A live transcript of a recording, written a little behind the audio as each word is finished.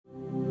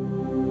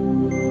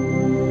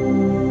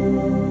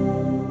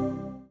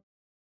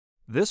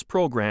This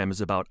program is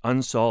about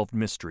unsolved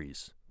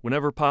mysteries.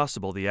 Whenever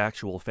possible, the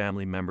actual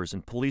family members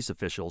and police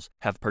officials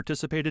have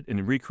participated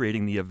in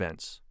recreating the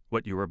events.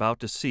 What you are about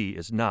to see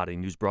is not a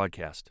news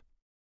broadcast.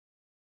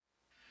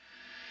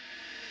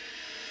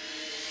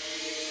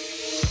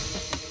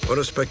 When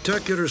a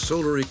spectacular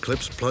solar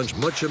eclipse plunged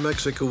much of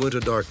Mexico into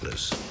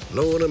darkness,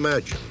 no one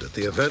imagined that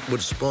the event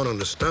would spawn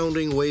an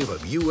astounding wave of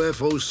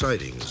UFO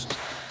sightings.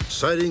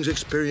 Sightings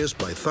experienced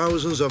by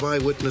thousands of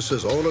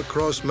eyewitnesses all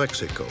across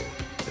Mexico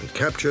and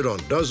captured on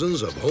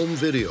dozens of home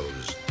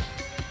videos.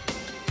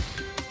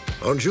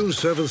 On June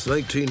 7,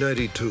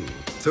 1992,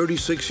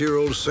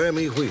 36-year-old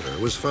Sammy Wheeler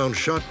was found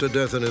shot to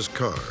death in his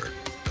car,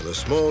 and the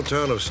small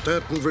town of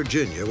Stanton,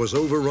 Virginia was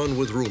overrun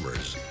with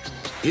rumors.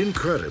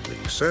 Incredibly,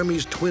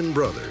 Sammy's twin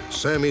brother,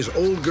 Sammy's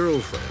old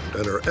girlfriend,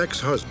 and her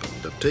ex-husband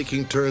have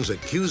taken turns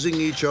accusing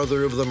each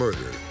other of the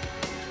murder.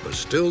 But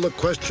still the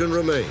question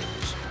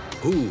remains,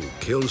 who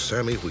killed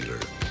Sammy Wheeler?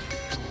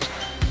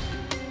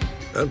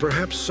 And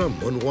perhaps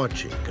someone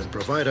watching can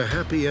provide a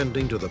happy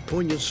ending to the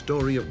poignant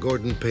story of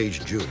Gordon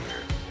Page Jr.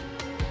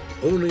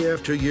 Only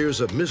after years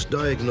of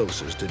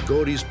misdiagnosis did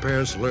Gordy's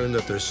parents learn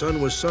that their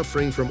son was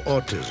suffering from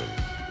autism.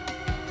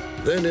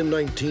 Then in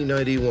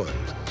 1991,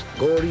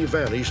 Gordy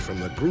vanished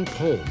from the group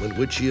home in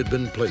which he had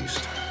been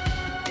placed.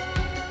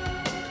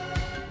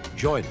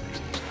 Join me.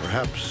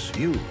 Perhaps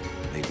you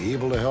may be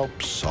able to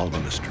help solve a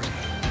mystery.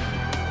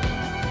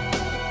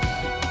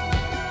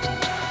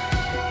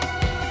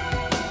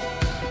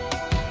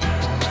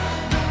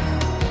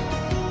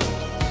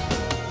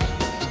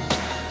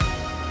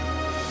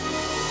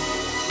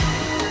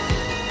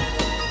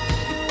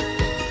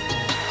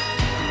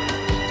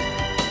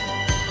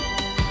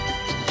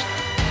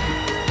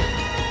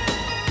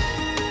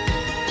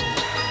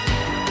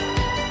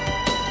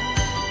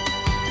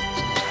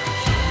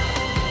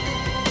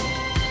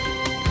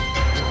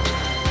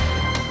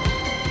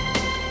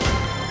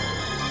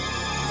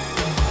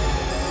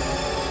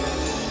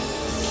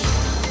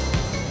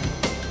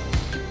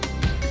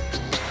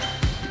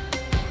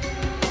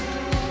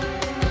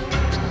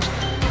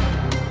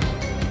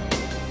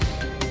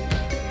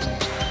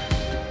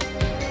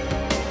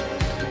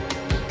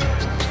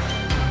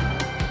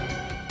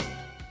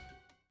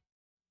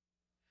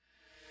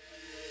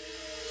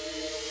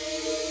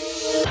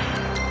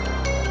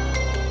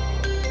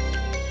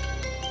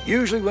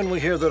 Usually when we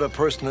hear that a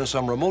person in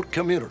some remote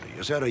community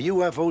has had a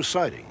UFO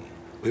sighting,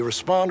 we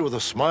respond with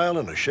a smile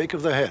and a shake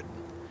of the head.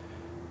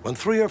 When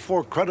 3 or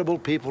 4 credible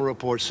people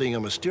report seeing a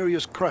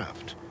mysterious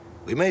craft,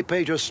 we may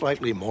pay just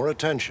slightly more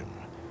attention.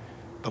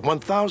 But when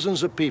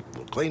thousands of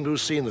people claim to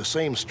have seen the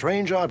same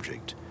strange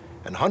object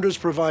and hundreds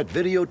provide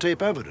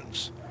videotape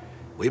evidence,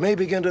 we may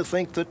begin to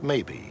think that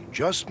maybe,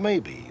 just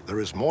maybe,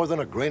 there is more than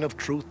a grain of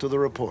truth to the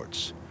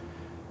reports.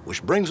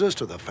 Which brings us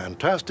to the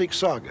fantastic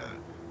saga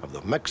of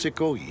the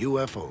Mexico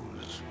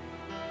UFOs.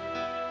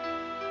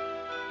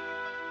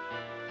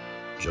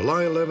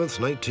 July 11th,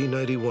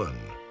 1991,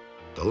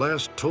 the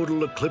last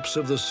total eclipse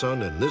of the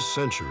sun in this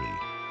century,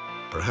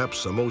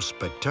 perhaps the most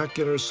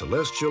spectacular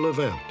celestial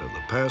event of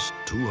the past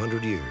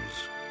 200 years.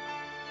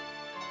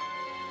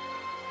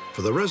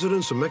 For the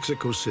residents of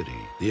Mexico City,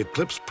 the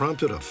eclipse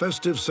prompted a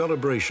festive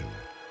celebration.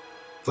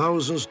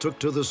 Thousands took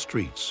to the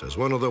streets as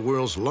one of the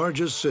world's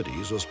largest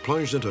cities was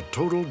plunged into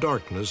total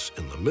darkness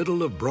in the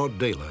middle of broad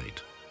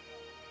daylight.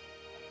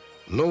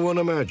 No one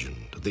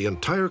imagined that the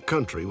entire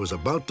country was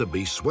about to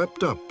be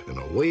swept up in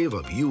a wave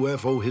of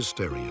UFO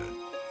hysteria.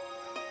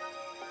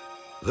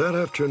 That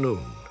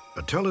afternoon,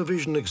 a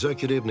television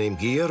executive named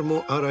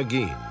Guillermo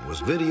Araguin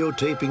was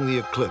videotaping the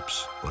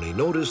eclipse when he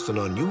noticed an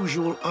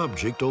unusual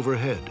object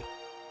overhead.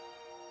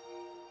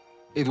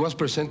 It was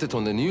presented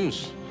on the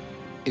news.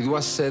 It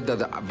was said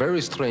that a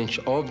very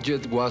strange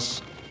object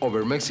was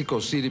over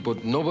Mexico City,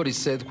 but nobody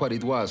said what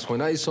it was.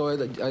 When I saw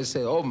it, I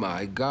said, oh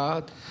my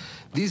God,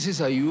 this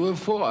is a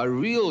UFO, a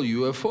real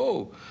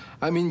UFO.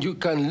 I mean, you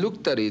can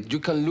look at it, you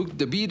can look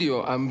the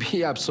video and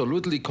be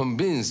absolutely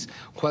convinced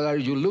what are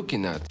you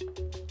looking at.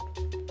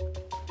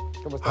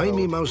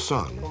 Jaime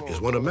Maussan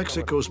is one of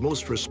Mexico's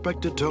most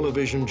respected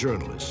television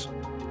journalists.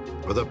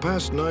 For the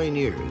past 9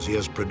 years, he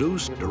has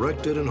produced,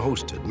 directed, and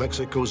hosted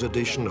Mexico's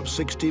edition of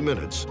 60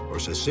 Minutes, or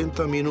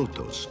 60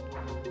 Minutos.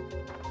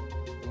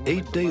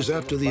 8 days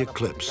after the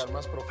eclipse,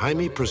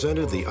 Jaime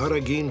presented the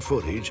Araguin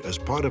footage as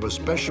part of a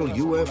special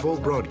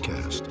UFO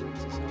broadcast.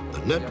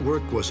 The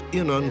network was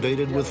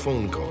inundated with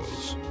phone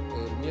calls.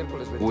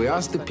 We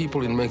asked the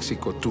people in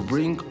Mexico to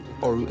bring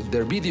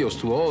their videos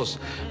to us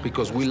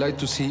because we like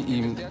to see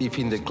if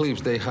in the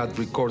clips they had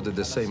recorded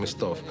the same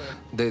stuff.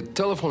 The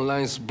telephone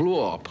lines blew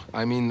up.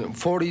 I mean,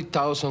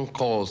 40,000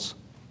 calls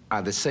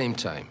at the same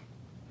time.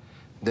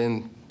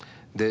 Then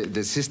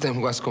the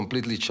system was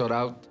completely shut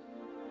out.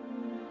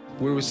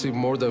 We received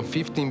more than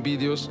 15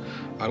 videos,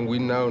 and we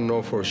now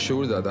know for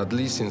sure that at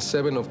least in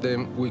 7 of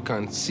them, we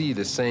can see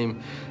the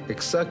same,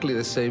 exactly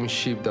the same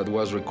ship that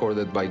was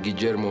recorded by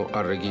Guillermo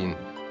Araguin.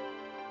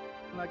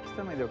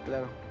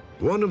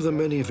 One of the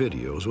many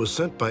videos was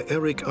sent by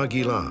Eric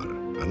Aguilar,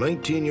 a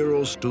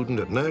 19-year-old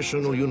student at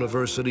National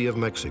University of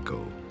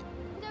Mexico.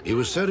 He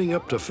was setting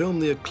up to film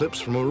the eclipse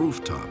from a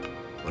rooftop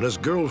when his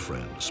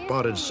girlfriend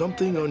spotted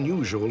something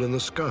unusual in the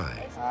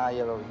sky.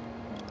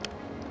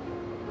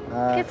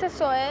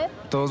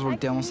 Todos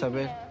volteamos a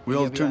ver. We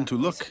all turned to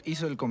look.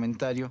 Hizo el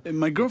comentario.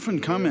 My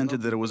girlfriend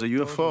commented that it was a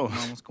UFO,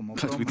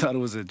 but we thought it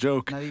was a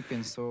joke.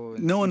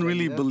 No one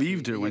really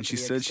believed her when she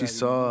said she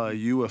saw a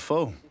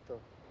UFO.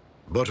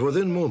 But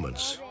within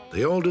moments,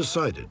 they all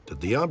decided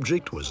that the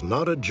object was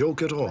not a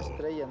joke at all.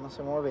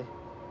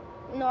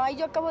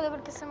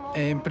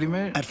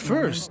 At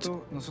first,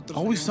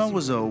 all we saw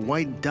was a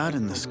white dot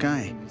in the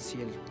sky.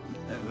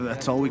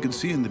 That's all we could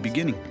see in the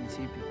beginning.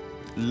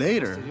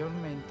 Later,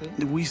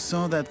 we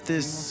saw that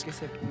this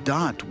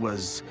dot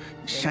was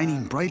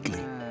shining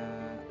brightly.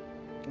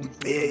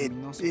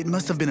 It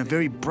must have been a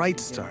very bright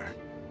star.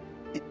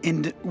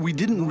 And we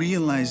didn't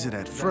realize it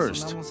at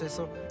first.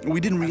 We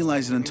didn't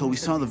realize it until we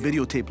saw the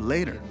videotape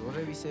later.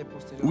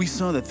 We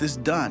saw that this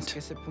dot,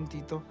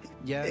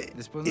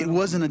 it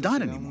wasn't a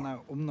dot anymore.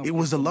 It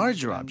was a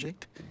larger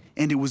object,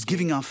 and it was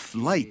giving off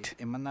light.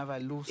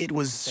 It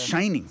was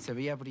shining.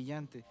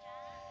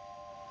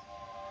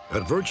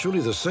 At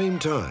virtually the same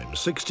time,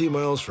 60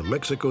 miles from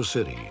Mexico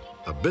City,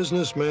 a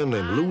businessman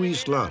named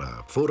Luis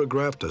Lara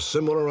photographed a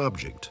similar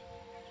object.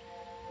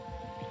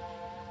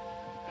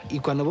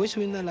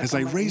 As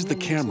I raised the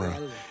camera,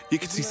 you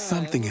could see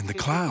something in the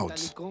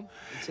clouds.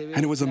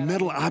 And it was a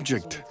metal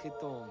object.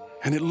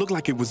 And it looked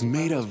like it was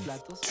made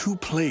of two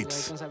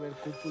plates.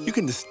 You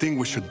can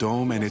distinguish a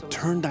dome, and it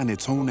turned on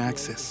its own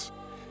axis.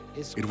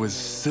 It was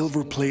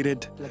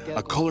silver-plated,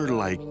 a color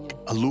like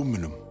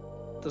aluminum.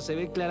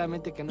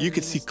 You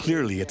could see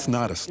clearly it's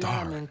not a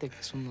star.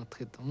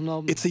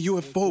 It's a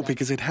UFO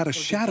because it had a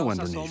shadow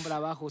underneath.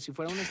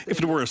 If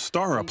it were a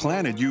star or a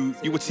planet, you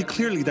would see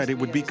clearly that it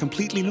would be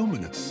completely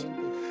luminous.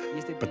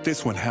 But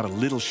this one had a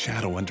little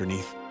shadow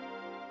underneath.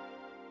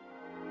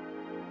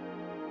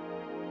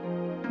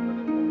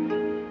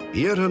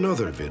 Yet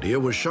another video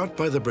was shot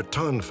by the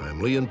Breton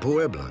family in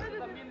Puebla,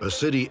 a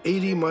city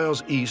 80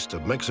 miles east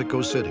of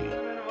Mexico City.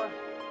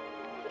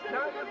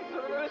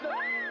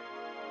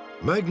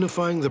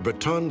 Magnifying the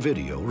Breton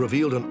video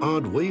revealed an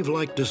odd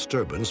wave-like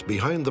disturbance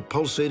behind the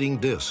pulsating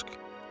disc,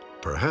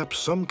 perhaps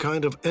some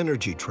kind of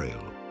energy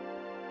trail.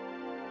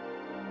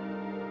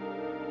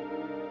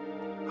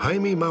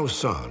 Jaime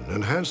Maussan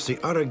enhanced the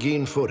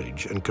Araguin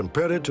footage and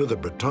compared it to the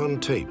Breton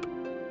tape.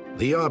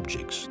 The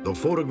objects, though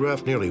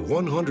photographed nearly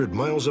 100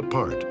 miles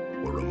apart,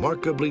 were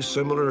remarkably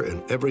similar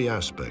in every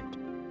aspect.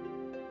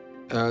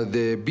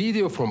 The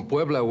video from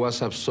Puebla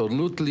was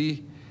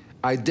absolutely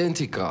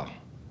identical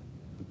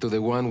to the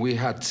one we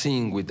had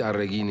seen with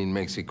Araguin in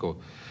Mexico.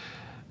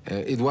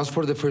 It was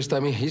for the first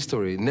time in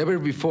history. Never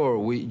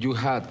before you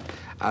had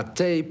a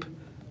tape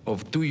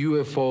of two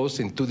UFOs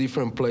in two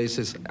different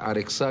places at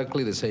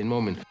exactly the same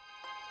moment.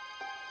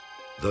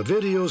 The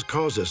videos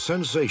caused a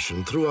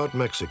sensation throughout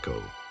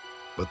Mexico,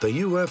 but the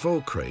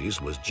UFO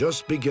craze was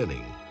just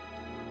beginning.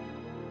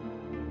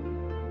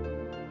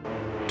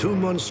 2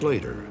 months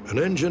later, an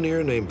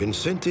engineer named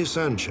Vicente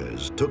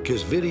Sanchez took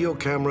his video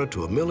camera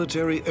to a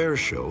military air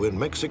show in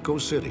Mexico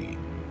City.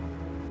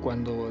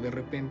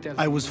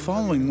 I was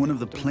following one of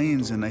the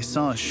planes and I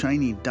saw a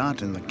shiny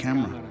dot in the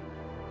camera.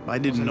 I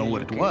didn't know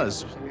what it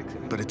was,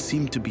 but it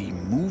seemed to be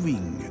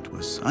moving. It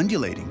was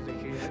undulating.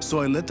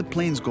 So I let the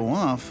planes go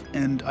off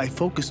and I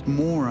focused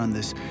more on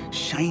this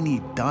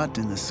shiny dot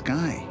in the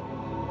sky.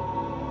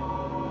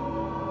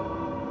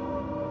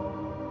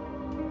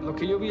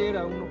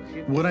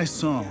 What I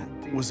saw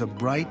was a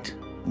bright,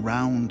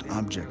 round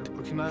object,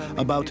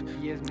 about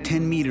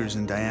 10 meters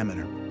in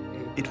diameter.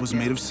 It was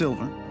made of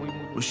silver,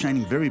 was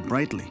shining very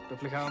brightly,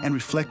 and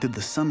reflected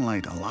the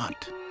sunlight a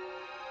lot.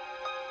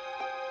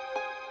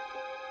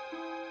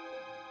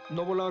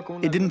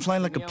 It didn't fly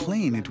like a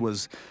plane, it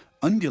was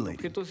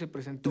undulating.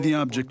 The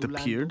object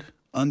appeared,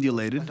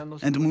 undulated,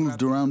 and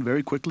moved around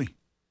very quickly.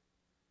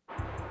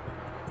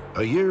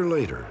 A year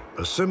later,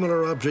 a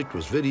similar object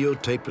was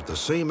videotaped at the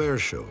same air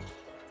show.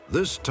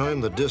 This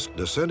time, the disc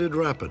descended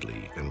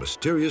rapidly and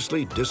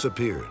mysteriously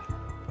disappeared.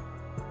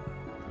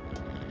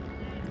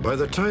 By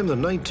the time the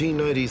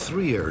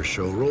 1993 air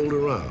show rolled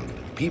around,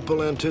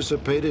 people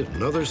anticipated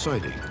another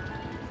sighting.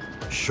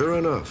 Sure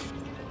enough,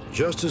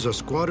 just as a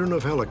squadron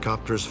of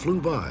helicopters flew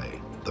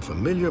by, the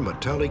familiar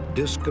metallic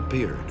disc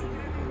appeared.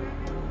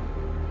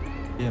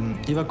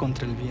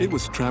 It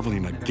was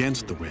traveling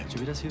against the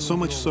wind, so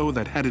much so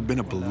that had it been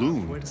a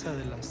balloon,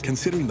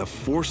 considering the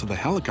force of the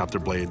helicopter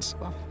blades,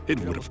 it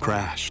would have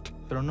crashed.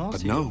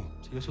 But no,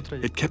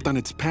 it kept on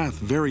its path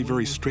very,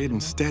 very straight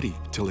and steady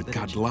till it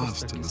got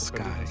lost in the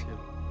sky.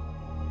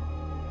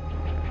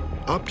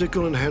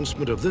 Optical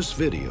enhancement of this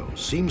video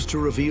seems to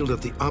reveal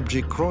that the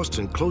object crossed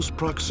in close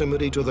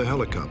proximity to the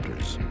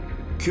helicopters.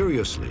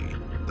 Curiously,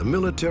 the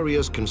military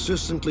has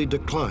consistently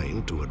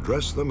declined to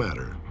address the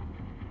matter.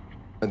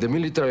 The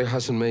military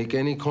hasn't made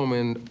any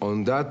comment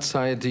on that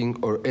sighting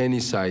or any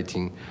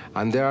sighting,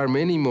 and there are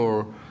many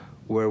more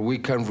where we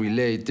can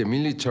relate the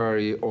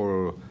military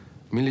or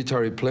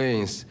military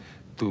planes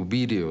to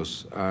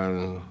videos.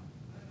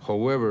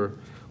 However,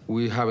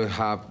 we haven't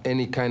had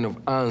any kind of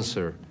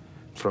answer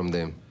from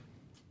them.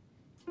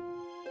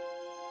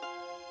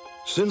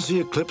 Since the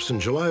eclipse in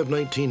July of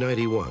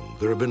 1991,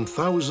 there have been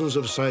thousands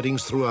of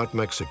sightings throughout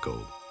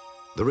Mexico.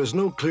 There is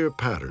no clear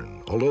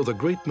pattern, although the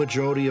great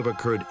majority have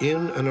occurred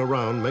in and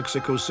around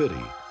Mexico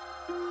City.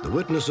 The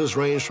witnesses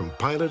range from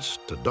pilots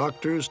to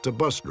doctors to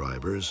bus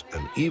drivers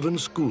and even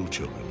school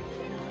children.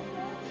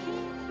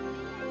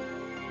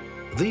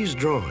 These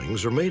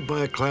drawings are made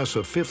by a class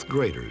of 5th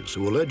graders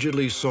who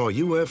allegedly saw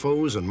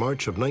UFOs in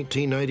March of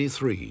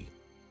 1993.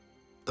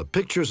 The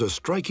pictures are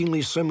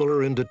strikingly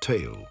similar in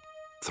detail.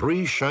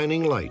 3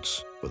 shining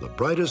lights with the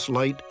brightest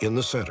light in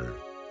the center.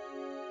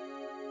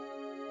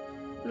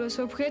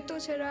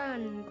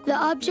 The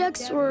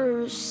objects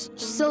were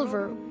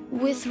silver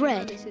with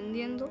red.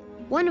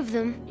 One of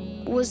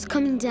them was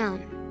coming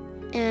down,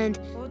 and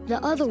the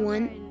other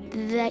one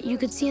that you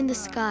could see in the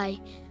sky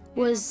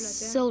was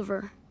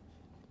silver.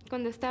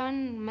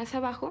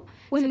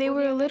 When they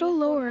were a little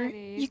lower,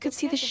 you could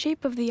see the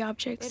shape of the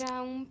objects.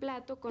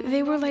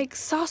 They were like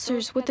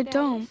saucers with a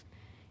dome,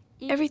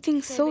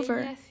 everything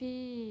silver.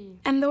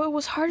 And though it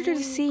was harder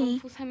to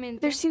see,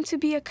 there seemed to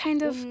be a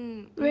kind of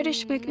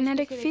reddish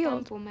magnetic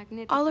field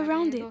all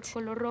around it.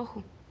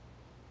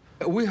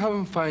 We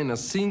haven't found a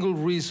single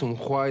reason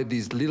why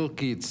these little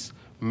kids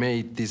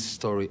made this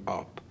story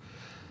up.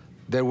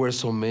 There were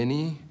so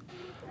many,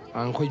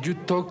 and when you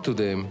talk to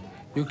them,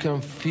 you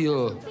can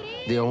feel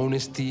the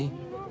honesty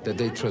that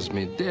they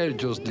transmit. They're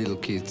just little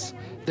kids.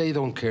 They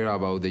don't care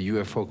about the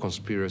UFO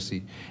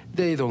conspiracy.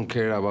 They don't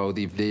care about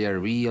if they are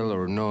real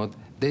or not.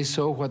 They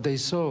saw what they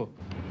saw.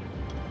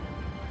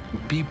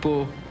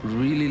 People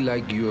really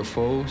like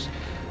UFOs.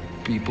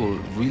 People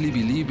really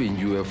believe in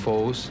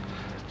UFOs.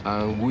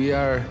 And we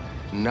are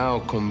now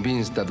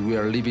convinced that we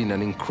are living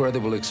an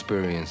incredible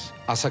experience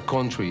as a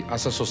country,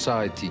 as a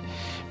society,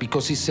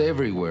 because it's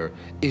everywhere.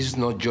 It's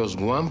not just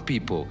one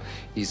people,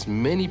 it's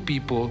many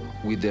people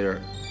with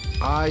their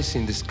eyes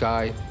in the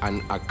sky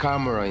and a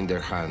camera in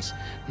their hands.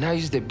 Now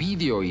it's the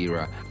video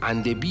era,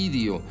 and the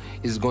video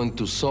is going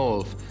to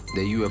solve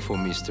the UFO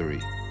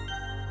mystery.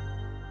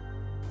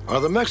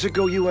 Are the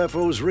Mexico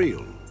UFOs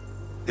real?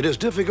 It is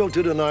difficult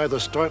to deny the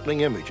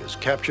startling images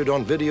captured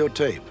on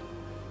videotape,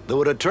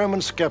 though a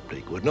determined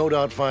skeptic would no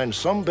doubt find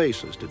some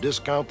basis to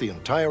discount the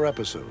entire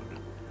episode.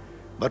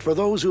 But for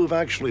those who have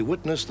actually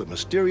witnessed the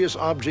mysterious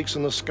objects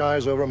in the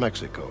skies over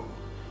Mexico,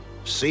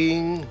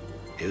 seeing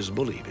is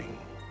believing.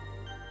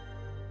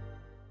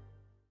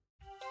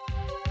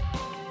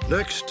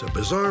 Next, a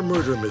bizarre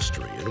murder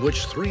mystery in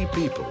which 3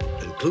 people,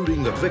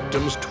 including the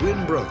victim's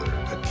twin brother,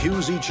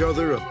 accuse each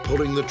other of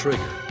pulling the trigger.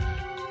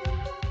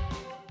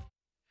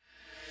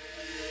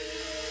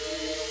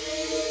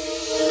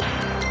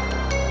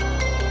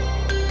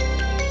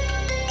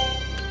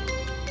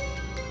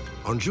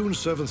 On June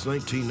 7,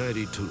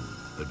 1992,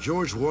 the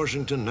George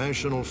Washington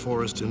National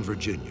Forest in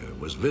Virginia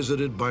was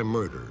visited by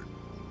murder.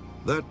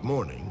 That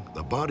morning,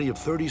 the body of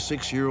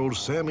 36-year-old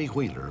Sammy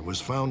Wheeler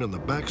was found in the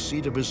back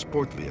seat of his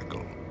sport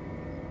vehicle.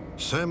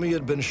 Sammy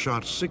had been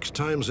shot 6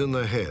 times in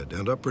the head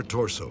and upper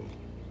torso.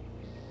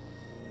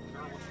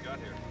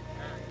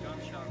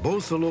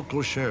 Both the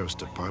local sheriff's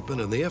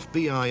department and the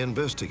FBI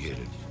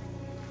investigated.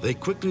 They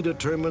quickly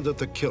determined that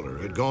the killer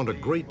had gone to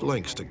great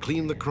lengths to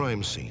clean the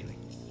crime scene.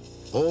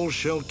 All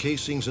shell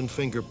casings and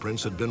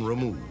fingerprints had been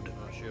removed,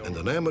 and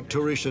an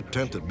amateurish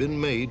attempt had been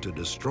made to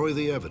destroy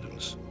the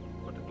evidence.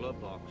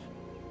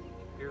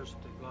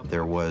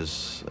 There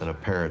was an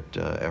apparent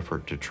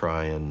effort to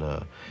try and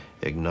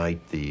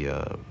ignite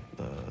the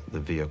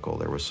vehicle.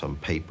 There was some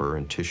paper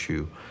and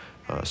tissue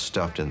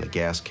stuffed in the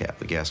gas cap.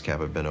 The gas cap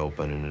had been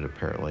open, and it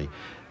apparently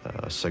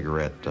a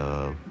cigarette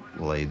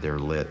laid there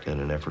lit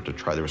in an effort to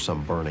try. There was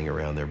some burning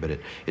around there, but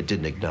it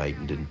didn't ignite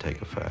and didn't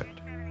take effect.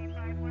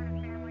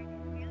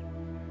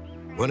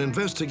 When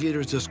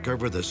investigators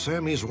discovered that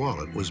Sammy's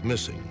wallet was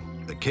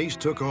missing, the case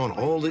took on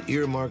all the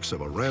earmarks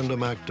of a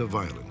random act of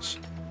violence.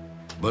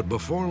 But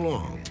before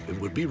long, it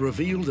would be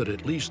revealed that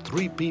at least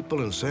 3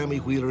 people in Sammy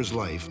Wheeler's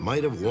life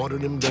might have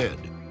wanted him dead.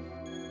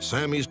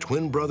 Sammy's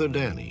twin brother,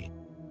 Danny,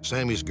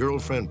 Sammy's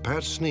girlfriend,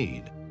 Pat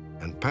Sneed,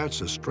 and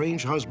Pat's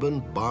estranged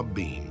husband, Bob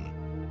Bean.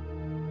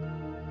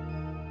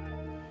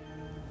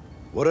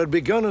 What had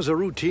begun as a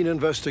routine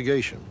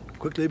investigation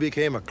quickly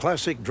became a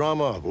classic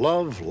drama of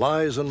love,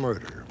 lies, and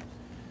murder.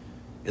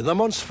 In the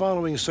months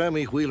following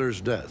Sammy Wheeler's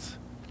death,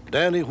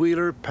 Danny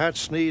Wheeler, Pat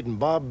Sneed, and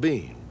Bob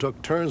Bean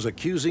took turns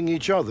accusing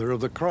each other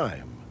of the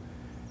crime.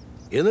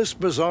 In this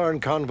bizarre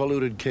and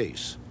convoluted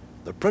case,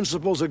 the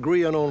principals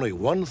agree on only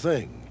one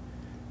thing.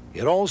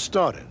 It all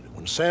started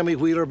when Sammy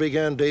Wheeler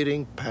began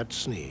dating Pat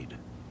Sneed.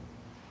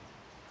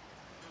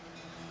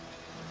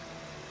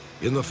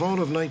 In the fall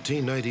of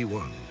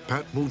 1991,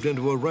 Pat moved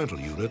into a rental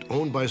unit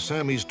owned by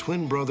Sammy's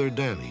twin brother,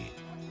 Danny.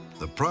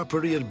 The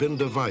property had been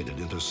divided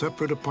into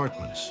separate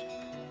apartments.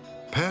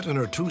 Pat and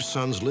her 2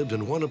 sons lived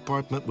in one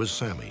apartment with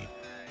Sammy.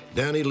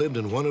 Danny lived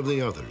in one of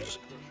the others.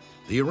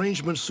 The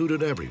arrangement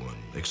suited everyone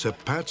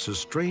except Pat's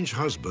estranged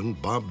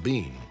husband, Bob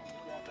Bean.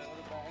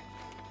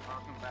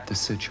 The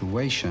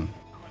situation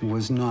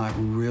was not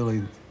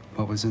really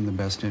what was in the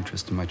best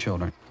interest of my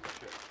children.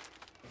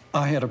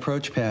 I had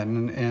approached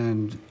Patton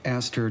and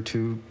asked her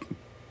to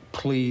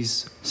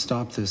please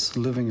stop this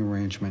living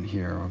arrangement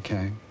here,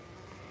 okay?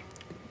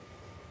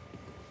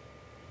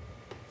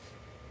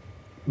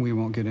 We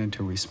won't get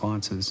into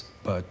responses,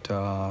 but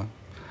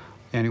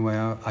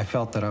anyway, I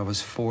felt that I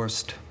was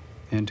forced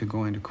into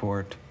going to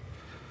court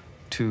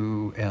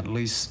to at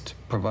least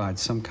provide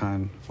some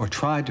kind, or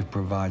try to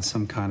provide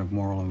some kind of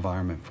moral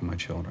environment for my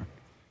children.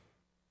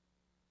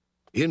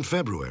 In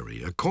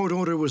February, a court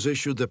order was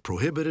issued that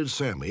prohibited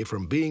Sammy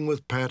from being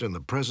with Pat in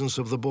the presence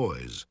of the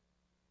boys.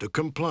 To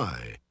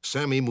comply,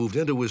 Sammy moved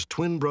into his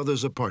twin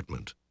brother's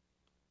apartment.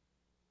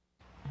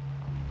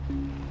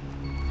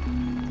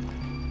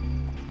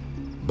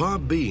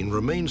 Bob Bean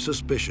remained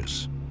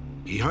suspicious.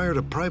 He hired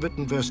a private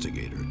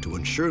investigator to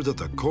ensure that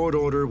the court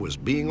order was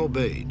being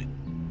obeyed.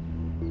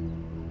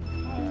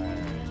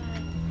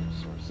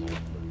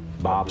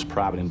 Bob's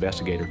private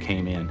investigator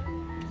came in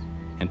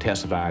and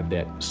testified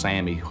that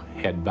Sammy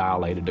had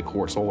violated the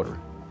court's order.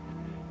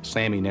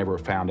 Sammy never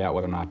found out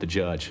whether or not the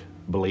judge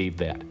believed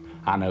that.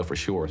 I know for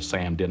sure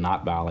Sam did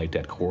not violate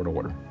that court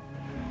order.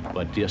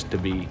 But just to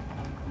be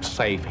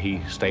safe,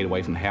 he stayed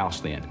away from the house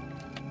then.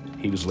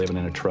 He was living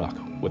in a truck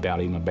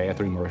without even a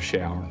bathroom or a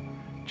shower,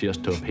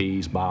 just to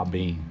appease Bob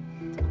Bean.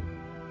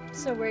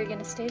 So where are you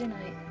gonna stay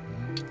tonight?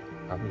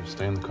 Probably just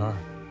stay in the car.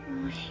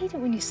 Oh, I hate it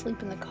when you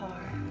sleep in the car.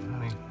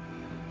 Honey,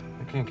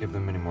 I can't give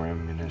them any more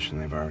ammunition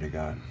they've already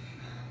got.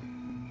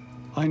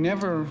 I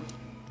never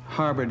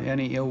harbored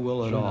any ill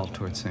will at all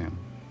towards Sam.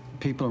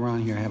 People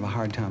around here have a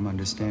hard time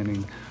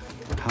understanding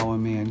how a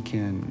man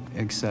can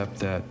accept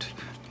that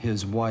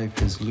his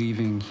wife is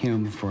leaving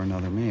him for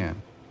another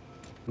man.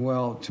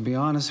 Well, to be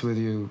honest with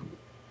you,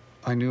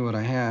 I knew what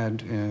I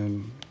had,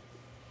 and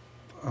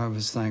I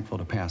was thankful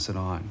to pass it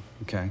on,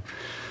 okay?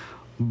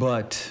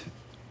 But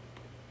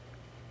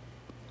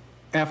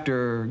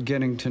after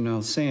getting to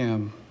know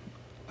Sam,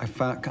 I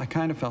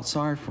kind of felt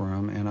sorry for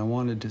him, and I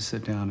wanted to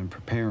sit down and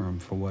prepare him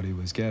for what he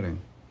was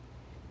getting.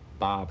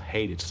 Bob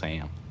hated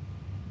Sam.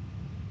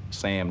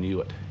 Sam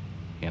knew it,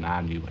 and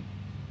I knew it.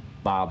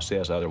 Bob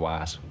says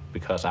otherwise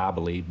because I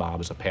believe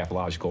Bob is a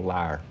pathological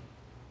liar.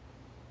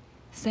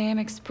 Sam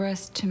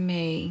expressed to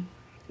me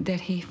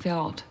that he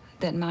felt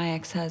that my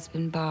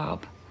ex-husband,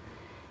 Bob,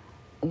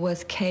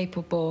 was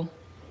capable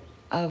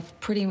of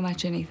pretty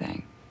much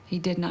anything. He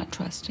did not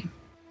trust him.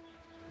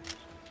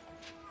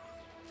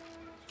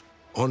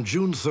 On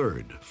June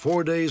 3rd,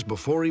 4 days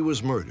before he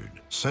was murdered,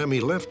 Sammy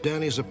left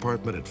Danny's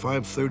apartment at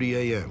 5:30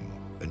 a.m.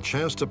 and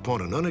chanced upon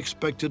an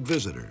unexpected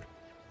visitor,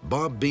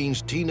 Bob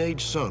Bean's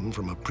teenage son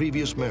from a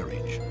previous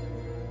marriage.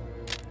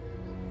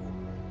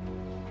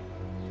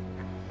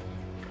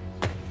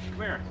 Come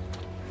here.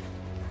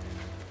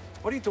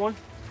 What are you doing?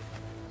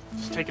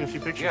 Just taking a few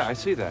pictures. Yeah, I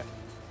see that.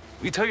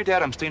 Will you tell your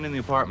dad I'm staying in the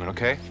apartment,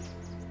 okay?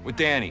 With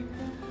Danny.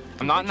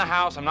 I'm not in the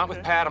house, I'm not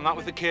with Pat, I'm not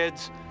with the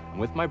kids. I'm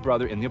with my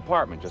brother in the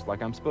apartment, just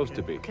like I'm supposed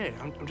to be. Okay,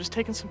 I'm just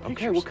taking some pictures.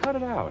 Okay, we'll cut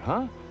it out, huh?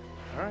 All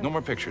right. No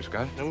more pictures,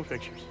 got it? No more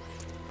pictures.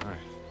 All right.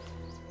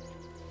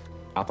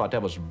 I thought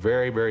that was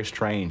very, very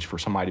strange for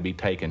somebody to be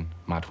taking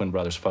my twin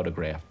brother's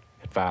photograph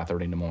at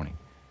 5:30 in the morning.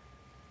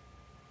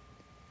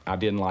 I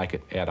didn't like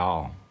it at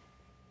all.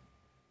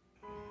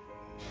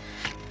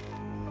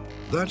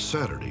 That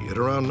Saturday at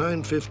around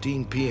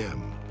 9:15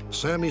 p.m.,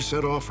 Sammy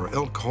set off for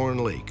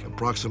Elkhorn Lake,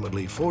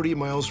 approximately 40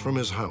 miles from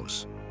his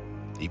house.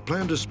 He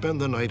planned to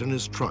spend the night in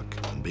his truck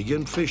and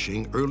begin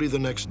fishing early the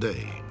next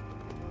day.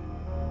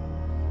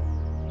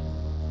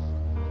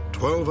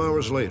 12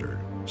 hours later,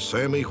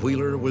 Sammy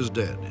Wheeler was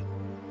dead.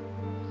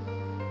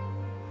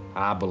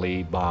 I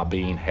believe Bob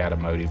Bean had a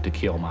motive to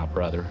kill my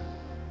brother.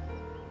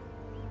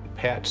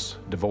 Pat's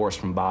divorce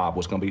from Bob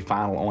was going to be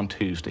final on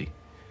Tuesday.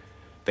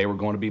 They were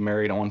going to be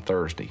married on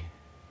Thursday.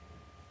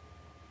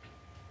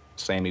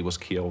 Sammy was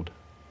killed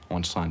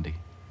on Sunday.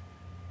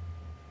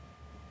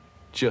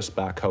 Just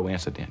by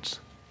coincidence.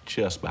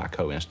 Just by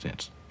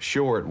coincidence.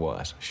 Sure it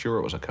was. Sure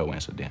it was a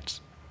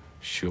coincidence.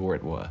 Sure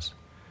it was.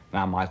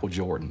 And I'm Michael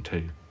Jordan,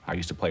 too. I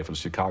used to play for the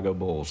Chicago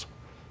Bulls.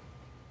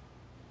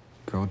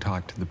 Go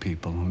talk to the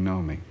people who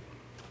know me,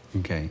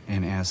 okay,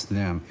 and ask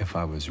them if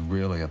I was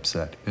really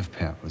upset if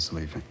Pat was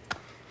leaving.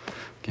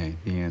 Okay,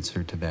 the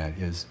answer to that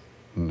is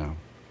no.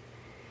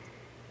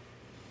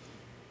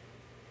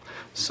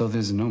 So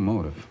there's no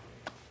motive.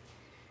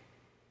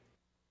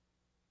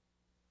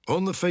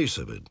 On the face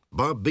of it,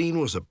 Bob Bean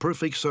was a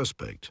perfect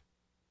suspect,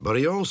 but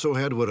he also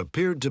had what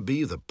appeared to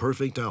be the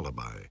perfect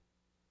alibi.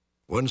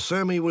 When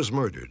Sammy was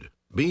murdered,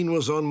 Bean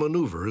was on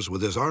maneuvers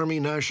with his Army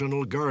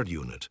National Guard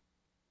unit.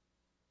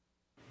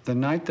 The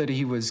night that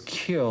he was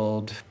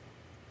killed,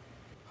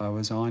 I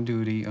was on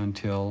duty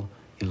until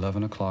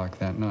 11 o'clock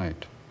that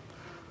night.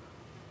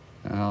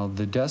 Now,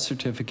 the death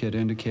certificate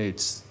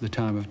indicates the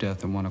time of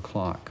death at 1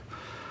 o'clock.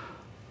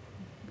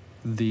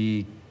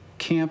 The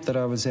camp that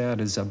I was at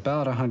is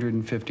about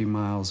 150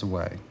 miles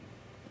away.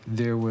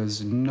 There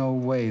was no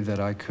way that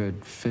I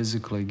could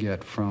physically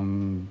get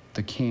from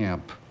the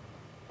camp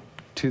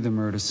to the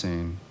murder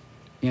scene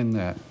in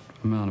that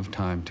amount of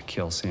time to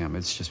kill Sam.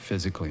 It's just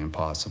physically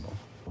impossible.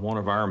 One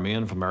of our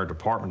men from our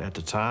department at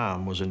the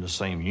time was in the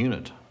same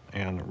unit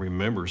and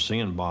remembers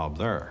seeing Bob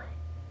there.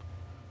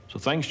 So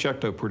things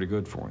checked out pretty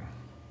good for him.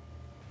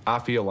 I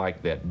feel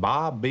like that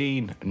Bob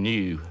Bean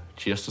knew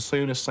just as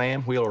soon as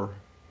Sam Wheeler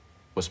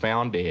was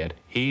found dead,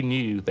 he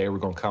knew they were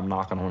going to come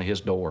knocking on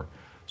his door.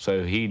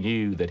 So he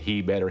knew that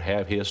he better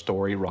have his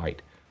story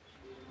right.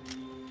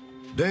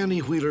 Danny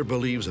Wheeler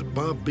believes that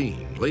Bob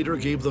Bean later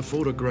gave the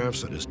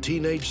photographs that his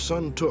teenage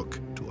son took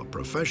to a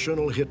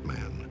professional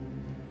hitman.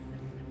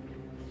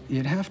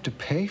 You'd have to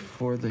pay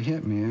for the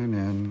hitman,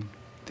 and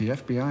the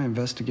FBI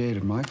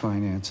investigated my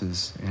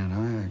finances,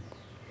 and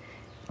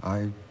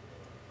I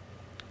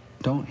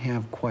don't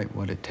have quite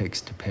what it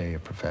takes to pay a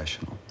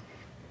professional.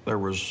 There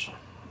was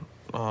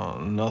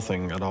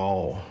nothing at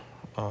all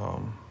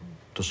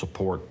to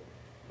support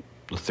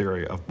the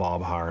theory of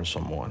Bob hiring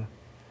someone.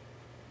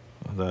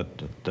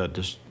 That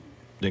just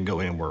didn't go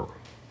anywhere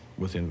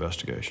with the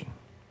investigation.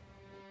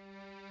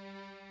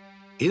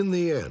 In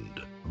the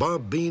end,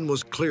 Bob Bean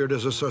was cleared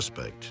as a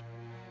suspect.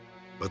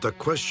 But the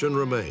question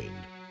remained,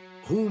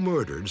 who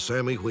murdered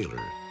Sammy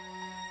Wheeler?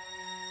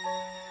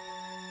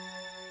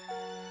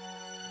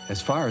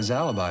 As far as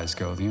alibis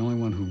go, the only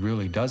one who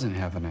really doesn't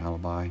have an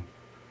alibi,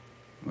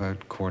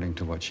 according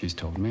to what she's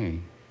told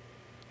me,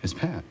 is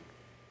Pat.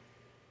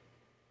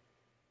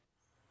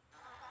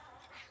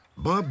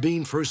 Bob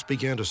Bean first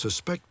began to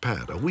suspect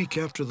Pat a week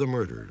after the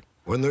murder,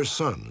 when their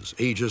sons,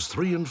 ages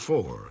 3 and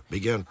 4,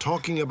 began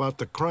talking about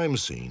the crime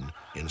scene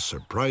in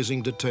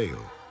surprising detail.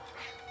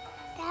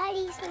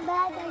 Daddy, some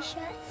bad guys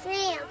shot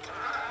Sam.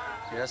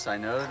 Yes, I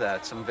know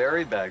that. Some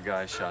very bad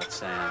guys shot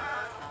Sam.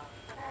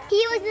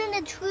 He was in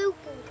the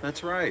trooper.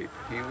 That's right.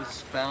 He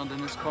was found in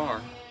his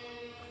car.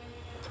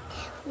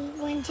 We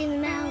went to the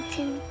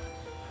mountain.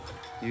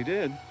 You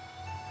did?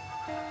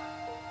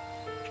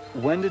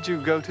 When did you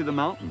go to the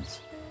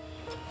mountains?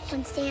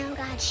 When Sam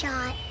got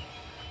shot.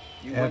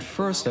 At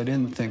first, I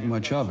didn't think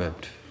much of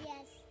it.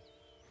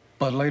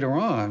 But later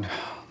on,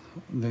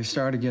 they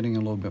started getting a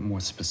little bit more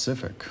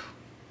specific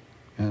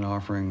and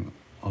offering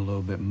a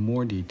little bit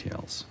more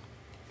details.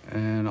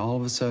 And all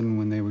of a sudden,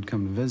 when they would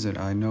come to visit,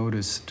 I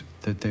noticed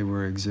that they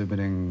were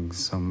exhibiting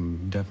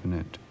some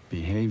definite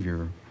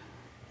behavior,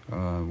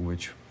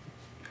 which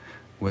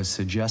was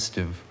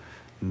suggestive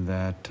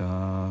that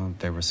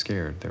they were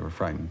scared, they were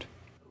frightened.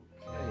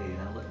 Okay,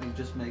 now let me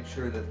just make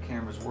sure that the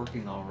camera's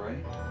working all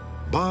right.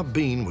 Bob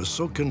Bean was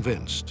so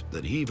convinced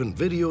that he even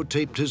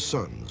videotaped his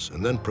sons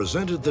and then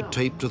presented the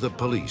tape to the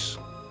police.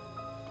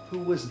 Who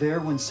was there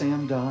when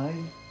Sam died?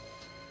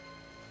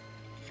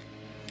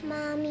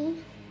 Mommy.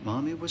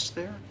 Mommy was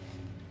there?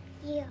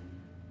 Yeah.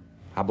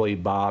 I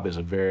believe Bob is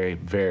a very,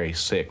 very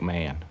sick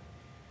man.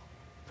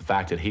 The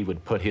fact that he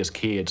would put his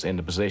kids in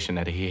the position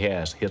that he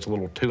has, his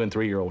little 2- and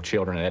 3-year-old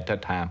children at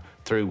that time,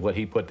 through what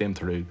he put them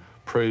through,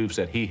 proves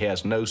that he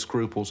has no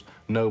scruples,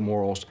 no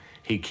morals.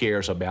 He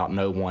cares about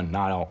no one,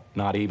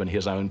 not even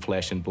his own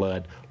flesh and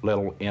blood,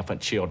 little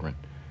infant children.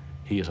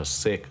 He is a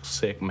sick,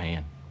 sick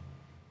man.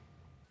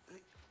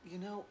 You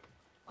know,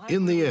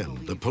 in the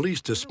end, the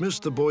police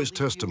dismissed the boy's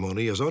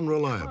testimony as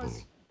unreliable.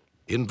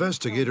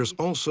 Investigators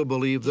also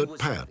believed that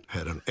Pat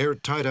had an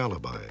airtight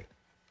alibi.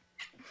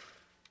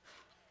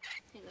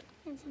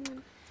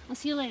 I'll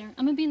see you later.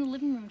 I'm gonna be in the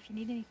living room if you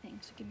need anything,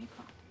 so give me a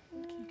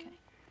call. Okay.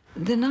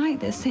 The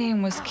night that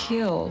Sam was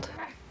killed,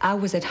 I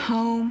was at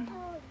home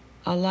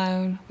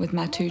alone with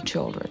my 2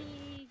 children.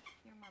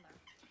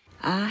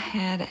 I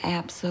had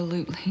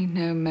absolutely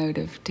no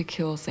motive to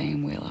kill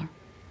Sam Wheeler.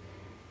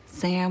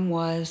 Sam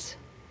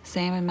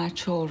and my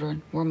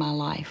children were my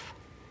life,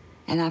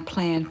 and I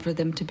planned for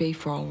them to be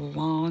for a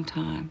long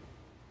time.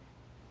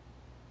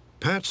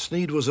 Pat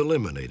Sneed was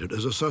eliminated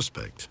as a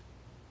suspect.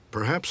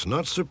 Perhaps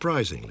not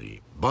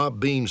surprisingly, Bob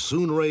Bean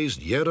soon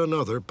raised yet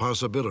another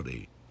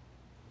possibility.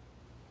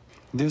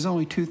 There's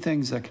only 2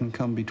 things that can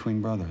come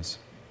between brothers,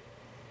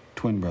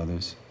 twin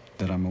brothers,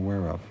 that I'm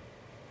aware of.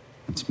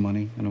 It's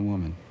money and a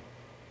woman.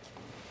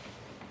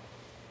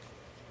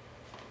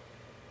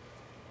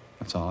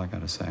 That's all I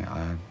gotta say.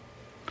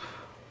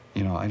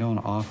 I don't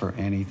offer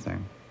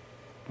anything.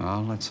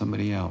 I'll let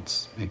somebody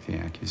else make the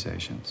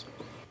accusations.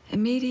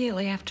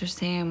 Immediately after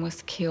Sam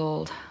was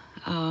killed,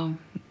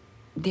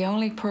 the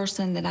only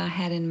person that I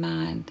had in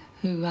mind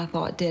who I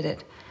thought did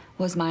it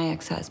was my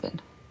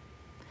ex-husband.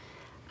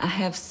 I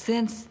have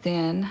since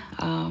then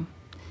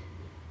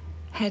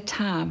had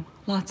time,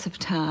 lots of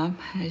time,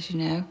 as you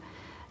know,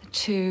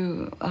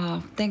 to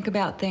think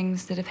about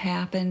things that have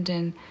happened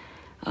and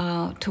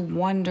to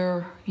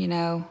wonder,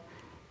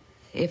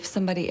 if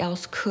somebody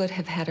else could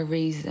have had a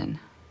reason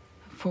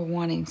for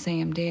wanting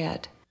Sam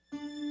dead.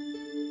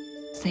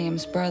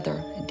 Sam's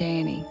brother,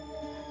 Danny,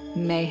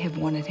 may have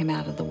wanted him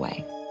out of the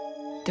way.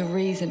 The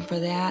reason for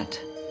that,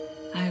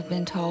 I have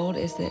been told,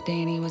 is that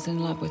Danny was in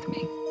love with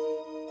me.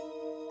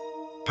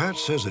 Pat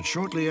says that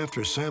shortly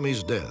after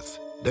Sammy's death,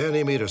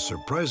 Danny made a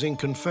surprising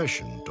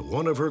confession to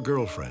one of her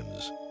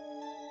girlfriends.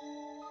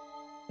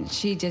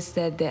 She just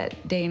said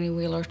that Danny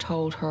Wheeler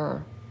told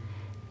her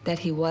that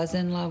he was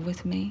in love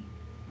with me,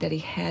 that he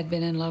had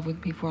been in love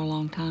with me for a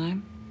long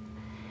time,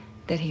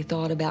 that he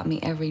thought about me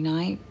every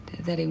night,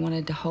 that he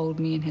wanted to hold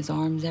me in his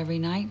arms every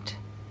night.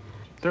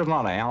 There's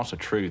not an ounce of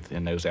truth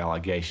in those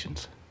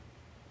allegations.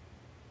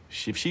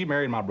 If she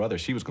married my brother,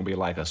 she was going to be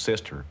like a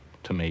sister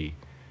to me,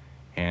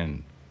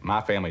 and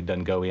my family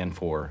doesn't go in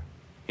for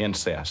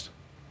incest.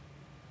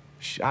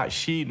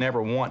 She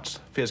never once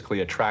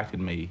physically attracted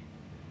me,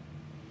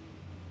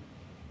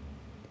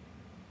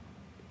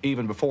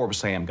 even before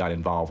Sam got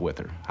involved with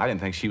her. I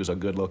didn't think she was a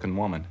good-looking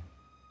woman.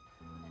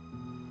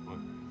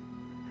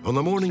 On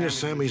the morning of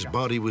Sammy's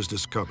body was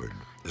discovered,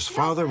 his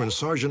father and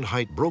Sergeant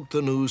Height broke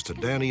the news to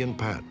Danny and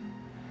Pat.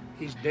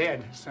 He's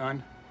dead,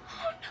 son.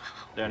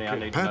 Danny, I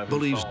need Pat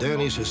believes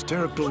Danny's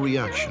hysterical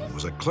reaction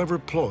was a clever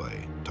ploy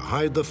to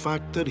hide the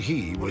fact that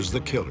he was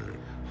the killer.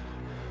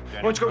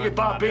 Why don't you go get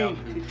Bob Bean?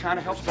 He's trying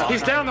to help us out.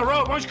 He's down the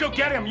road. Why don't you go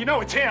get him? You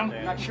know it's him.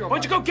 Not sure. Why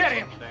don't you go get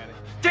him?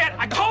 Dad,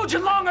 I told you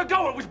long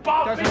ago it was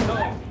Bob Bean.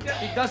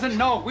 He doesn't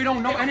know. We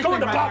don't know anything Go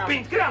to right Bob now.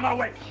 Bean. Get out of my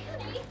way.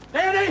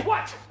 Danny!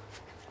 What?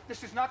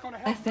 This is not going to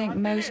help. I think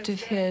most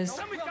of his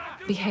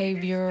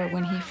behavior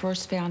when he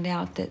first found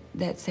out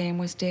that Sam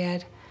was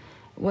dead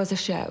was a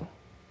show,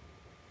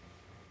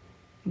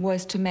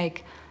 was to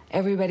make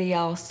everybody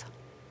else,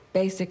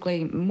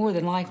 basically, more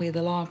than likely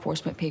the law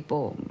enforcement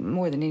people,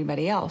 more than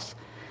anybody else,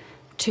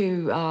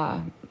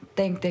 to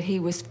think that he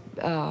was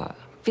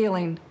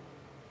feeling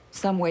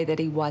some way that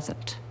he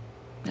wasn't.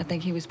 I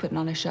think he was putting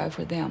on a show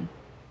for them.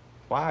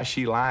 Why is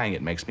she lying?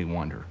 It makes me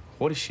wonder.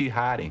 What is she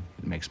hiding?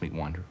 It makes me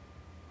wonder.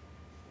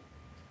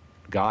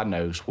 God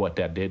knows what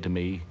that did to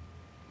me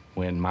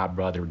when my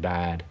brother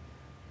died.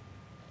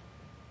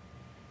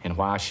 And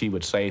why she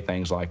would say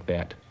things like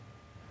that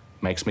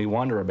makes me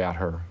wonder about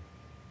her.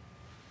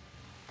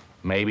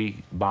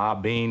 Maybe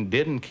Bob Bean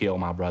didn't kill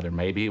my brother.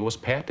 Maybe it was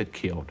Pat that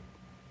killed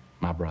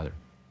my brother.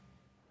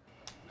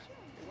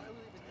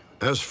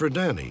 As for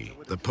Danny,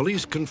 the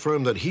police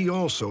confirm that he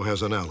also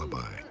has an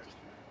alibi.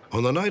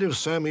 On the night of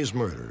Sammy's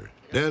murder,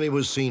 Danny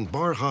was seen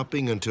bar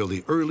hopping until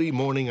the early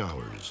morning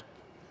hours.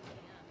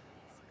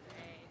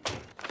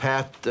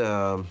 Pat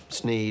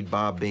Sneed,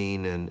 Bob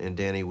Bean, and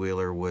Danny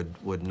Wheeler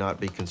would not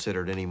be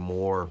considered any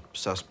more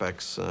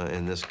suspects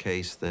in this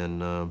case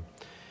than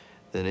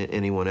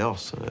anyone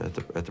else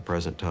at the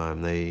present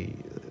time. They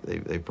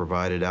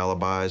provided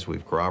alibis.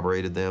 We've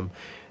corroborated them.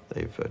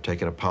 They've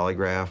taken a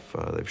polygraph.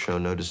 They've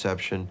shown no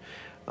deception.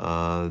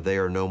 They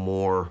are no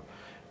more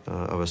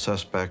of a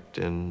suspect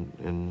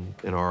in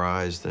our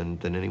eyes than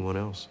anyone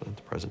else at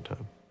the present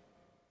time.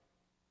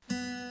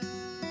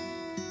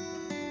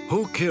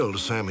 Who killed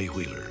Sammy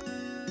Wheeler?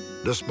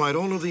 Despite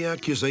all of the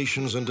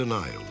accusations and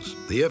denials,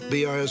 the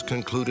FBI has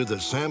concluded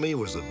that Sammy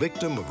was the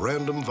victim of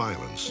random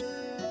violence.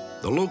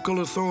 The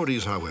local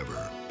authorities,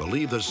 however,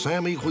 believe that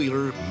Sammy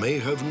Wheeler may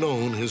have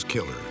known his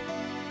killer.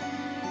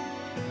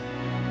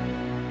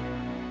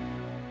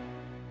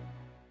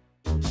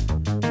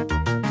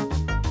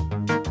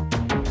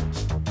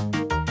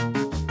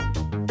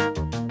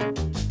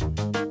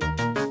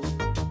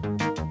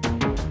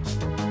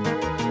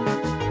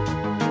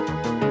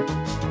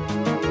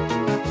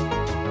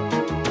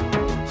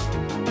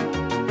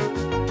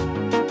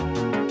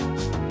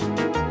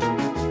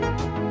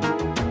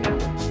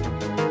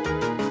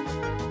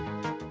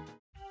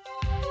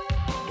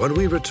 When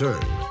we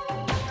return,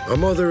 a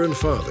mother and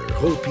father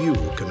hope you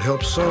can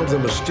help solve the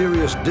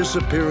mysterious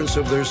disappearance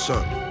of their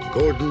son,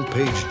 Gordon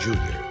Page Jr.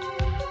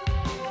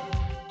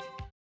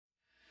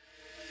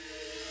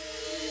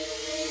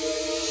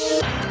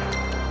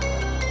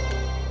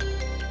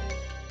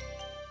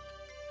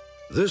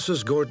 This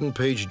is Gordon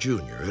Page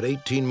Jr. at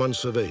 18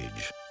 months of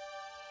age.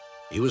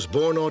 He was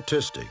born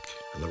autistic,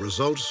 and the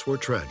results were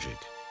tragic.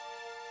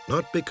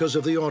 Not because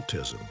of the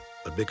autism,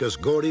 but because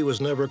Gordy was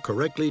never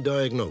correctly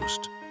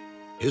diagnosed.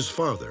 His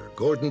father,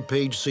 Gordon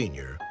Page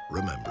Sr.,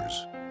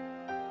 remembers.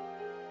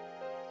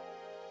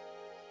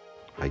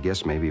 I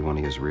guess maybe when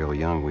he was real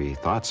young, we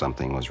thought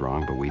something was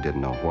wrong, but we didn't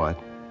know what.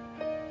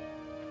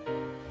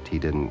 He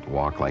didn't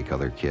walk like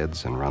other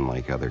kids and run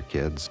like other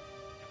kids.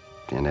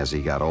 And as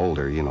he got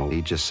older, you know,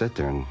 he'd just sit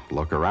there and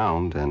look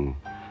around and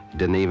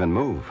didn't even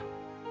move.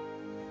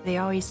 They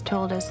always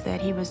told us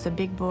that he was a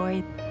big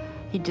boy.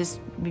 He'd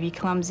just be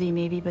clumsy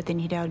maybe, but then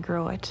he'd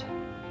outgrow it.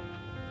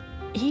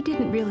 He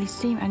didn't really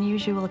seem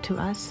unusual to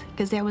us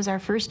because that was our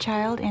first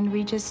child, and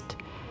we just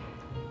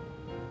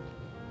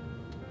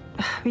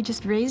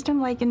raised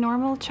him like a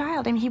normal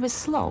child. I mean, he was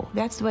slow.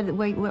 That's what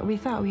we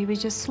thought. He was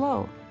just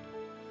slow.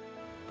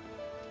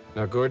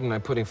 Now, Gordon,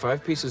 I'm putting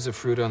 5 pieces of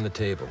fruit on the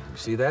table. You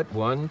see that?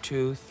 1,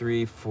 2,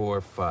 3,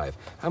 4, 5.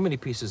 How many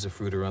pieces of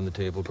fruit are on the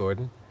table,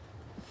 Gordon?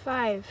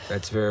 5.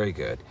 That's very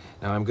good.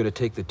 Now, I'm going to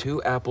take the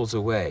 2 apples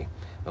away.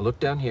 Now,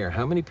 look down here.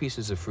 How many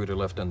pieces of fruit are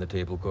left on the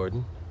table,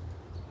 Gordon?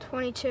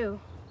 22.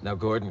 Now,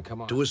 Gordon,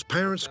 come on. To his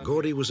parents,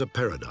 Gordy was a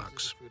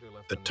paradox.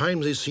 At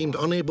times, he seemed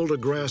unable to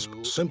grasp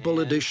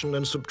simple addition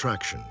and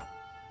subtraction.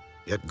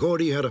 Yet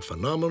Gordy had a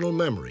phenomenal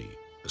memory,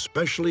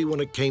 especially when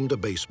it came to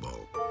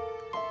baseball.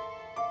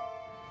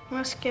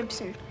 Russ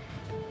Gibson,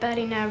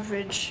 batting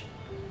average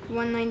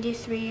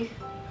 193,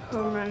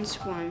 Home runs,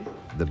 1.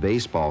 The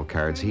baseball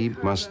cards, he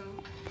must,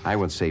 I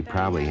would say,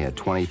 probably had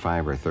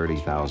 25 or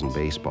 30,000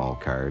 baseball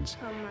cards,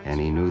 and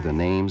he knew the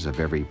names of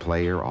every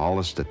player, all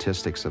the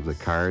statistics of the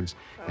cards,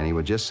 and he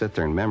would just sit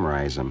there and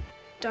memorize them.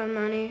 Don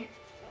Money,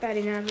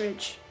 batting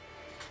average,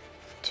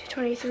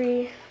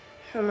 223,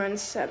 home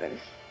runs, 7.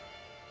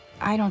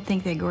 I don't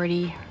think that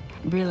Gordy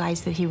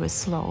realized that he was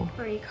slow.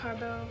 Bernie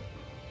Carbo.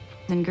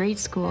 In grade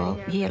school,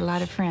 he had a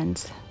lot of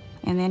friends.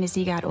 And then as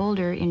he got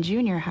older in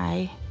junior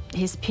high,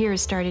 his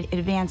peers started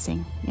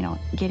advancing, you know,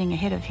 getting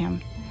ahead of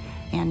him.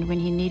 And when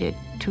he needed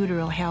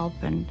tutoral help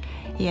and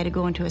he had to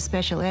go into a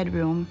special ed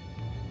room,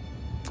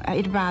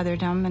 it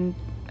bothered him, and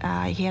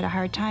he had a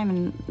hard time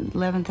in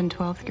 11th and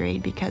 12th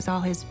grade because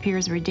all his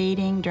peers were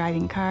dating,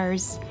 driving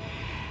cars,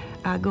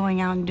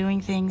 going out and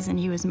doing things, and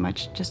he was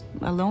much just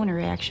a loner,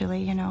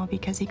 actually, you know,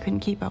 because he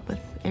couldn't keep up with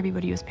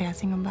everybody who was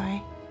passing him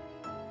by.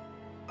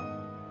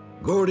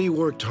 Gordy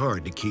worked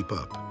hard to keep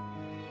up.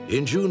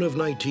 In June of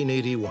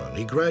 1981,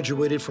 he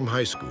graduated from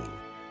high school.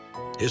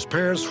 His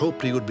parents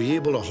hoped he would be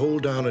able to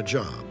hold down a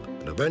job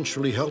and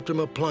eventually helped him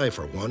apply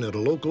for one at a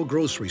local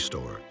grocery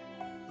store.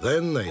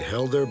 Then they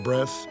held their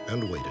breath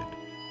and waited.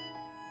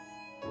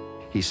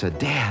 He said,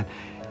 "Dad,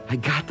 I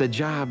got the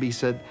job." He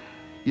said,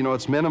 "You know,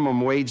 it's minimum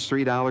wage,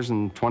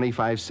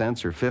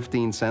 $3.25 or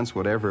 15 cents,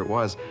 whatever it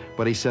was.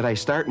 But," he said, "I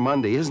start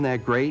Monday. Isn't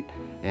that great?"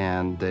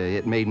 And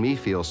it made me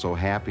feel so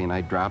happy, and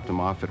I dropped him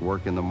off at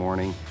work in the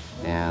morning,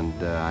 and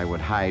I would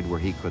hide where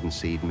he couldn't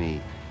see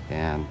me.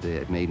 And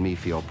it made me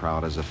feel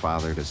proud as a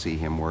father to see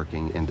him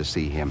working and to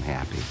see him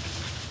happy.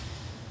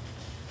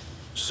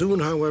 Soon,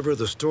 however,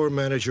 the store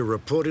manager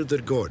reported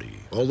that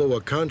Gordy, although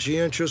a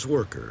conscientious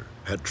worker,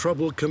 had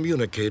trouble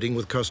communicating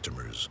with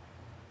customers.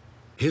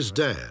 His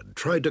dad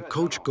tried to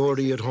coach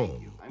Gordy at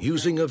home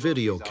using a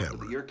video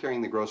camera. "You're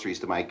carrying the groceries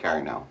to my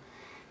car now."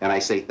 And I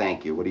say,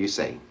 "Thank you." What do you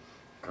say?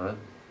 Good.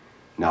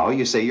 No,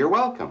 you say, "You're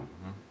welcome."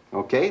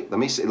 Okay,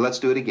 let's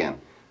do it again.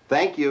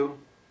 "Thank you."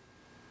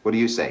 What do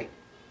you say?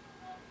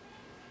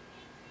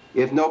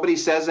 If nobody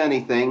says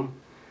anything,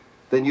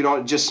 then you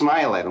don't just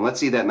smile at him. Let's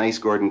see that nice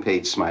Gordon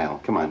Page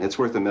smile. Come on, it's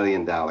worth $1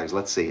 million.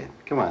 Let's see it.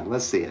 Come on,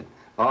 let's see it.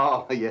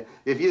 Oh, yeah.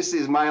 If you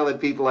smile at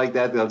people like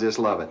that, they'll just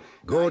love it.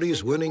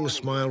 Gordy's winning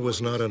smile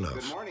was not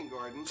enough.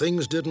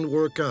 Things didn't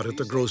work out at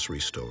the grocery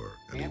store,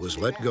 and he was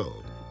let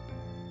go.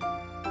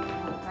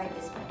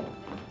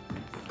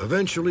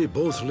 Eventually,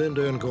 both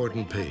Linda and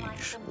Gordon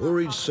Page,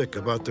 worried sick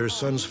about their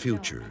son's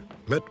future,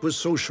 met with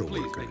social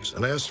workers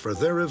and asked for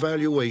their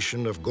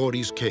evaluation of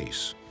Gordy's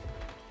case.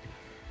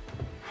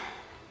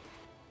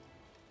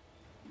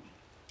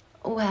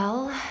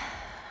 Well,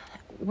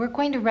 we're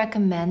going to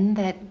recommend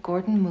that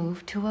Gordon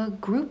move to a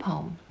group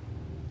home.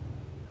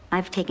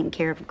 I've taken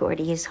care of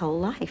Gordy his whole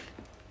life.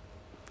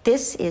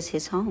 This is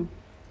his home.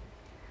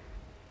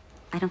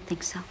 I don't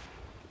think so.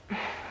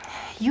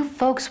 You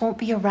folks won't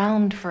be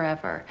around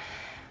forever.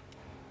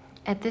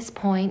 At this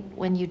point,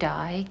 when you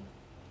die,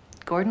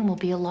 Gordon will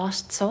be a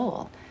lost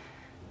soul.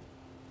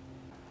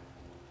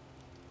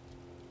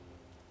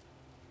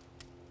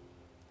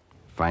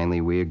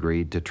 Finally, we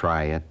agreed to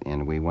try it,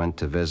 and we went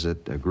to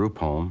visit a group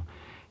home,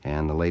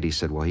 and the lady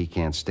said, "Well, he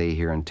can't stay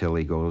here until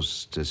he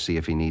goes to see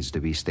if he needs to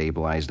be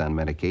stabilized on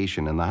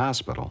medication in the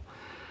hospital."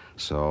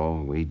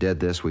 So we did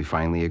this. We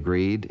finally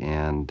agreed,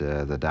 and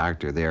the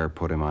doctor there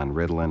put him on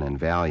Ritalin and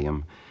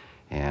Valium,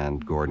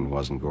 and Gordon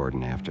wasn't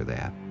Gordon after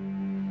that.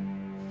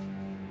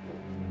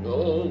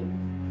 No.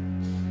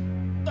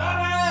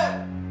 Stop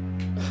it!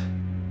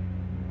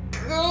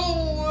 Go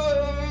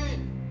away!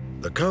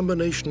 The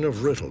combination of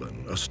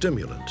Ritalin, a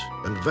stimulant,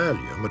 and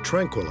Valium, a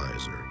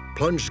tranquilizer,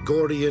 plunged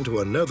Gordy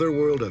into another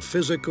world of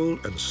physical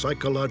and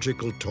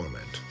psychological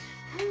torment.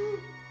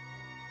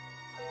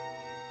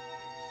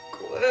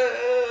 Quit!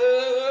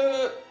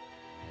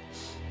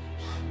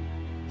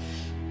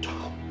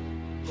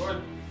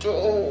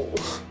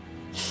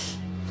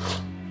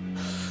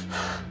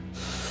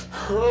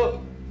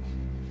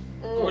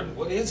 Gordon,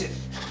 what is it?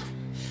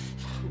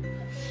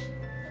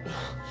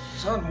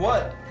 Son,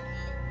 what?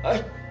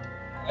 I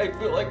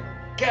feel like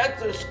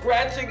cats are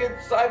scratching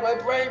inside my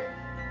brain.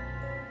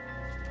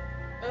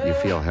 You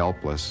feel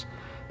helpless.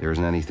 There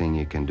isn't anything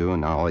you can do,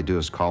 and all I do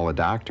is call a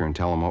doctor and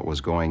tell him what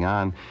was going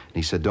on. And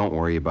he said, "Don't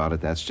worry about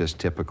it. That's just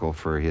typical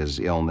for his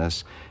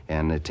illness,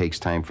 and it takes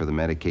time for the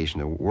medication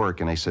to work."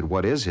 And I said,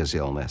 "What is his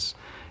illness?"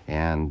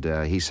 And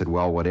he said,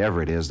 "Well,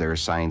 whatever it is, there are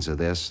signs of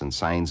this and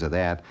signs of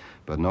that,"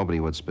 but nobody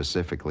would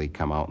specifically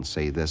come out and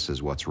say this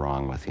is what's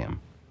wrong with him.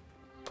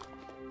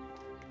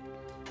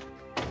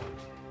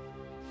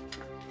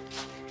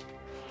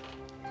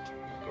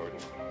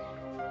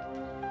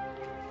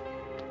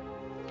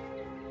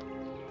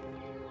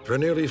 For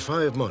nearly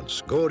 5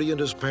 months, Gordy and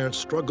his parents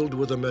struggled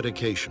with the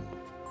medication.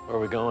 Where are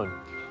we going?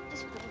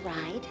 Just for a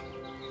ride.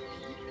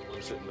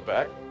 You sit in the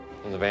back?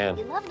 In the van.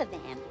 You love the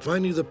van.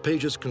 Finally, the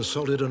Pages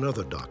consulted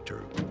another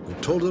doctor who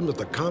told them that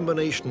the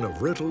combination of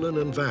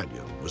Ritalin and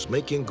Valium was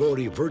making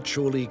Gordy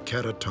virtually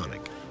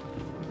catatonic.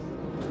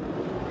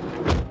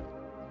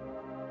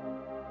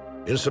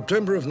 In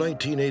September of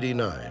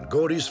 1989,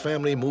 Gordy's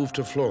family moved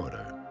to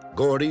Florida.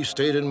 Gordy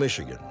stayed in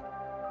Michigan.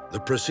 The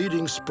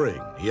preceding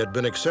spring, he had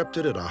been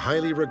accepted at a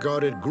highly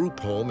regarded group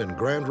home in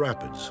Grand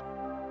Rapids.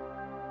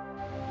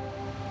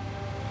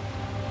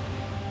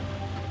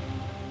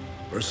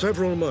 For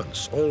several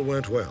months, all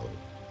went well.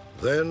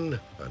 Then,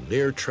 a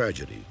near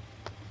tragedy.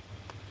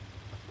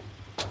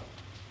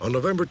 On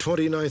November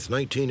 29,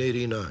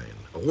 1989,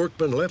 a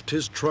workman left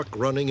his truck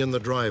running in the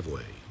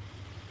driveway.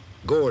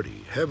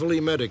 Gordy,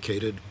 heavily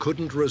medicated,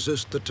 couldn't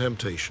resist the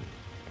temptation.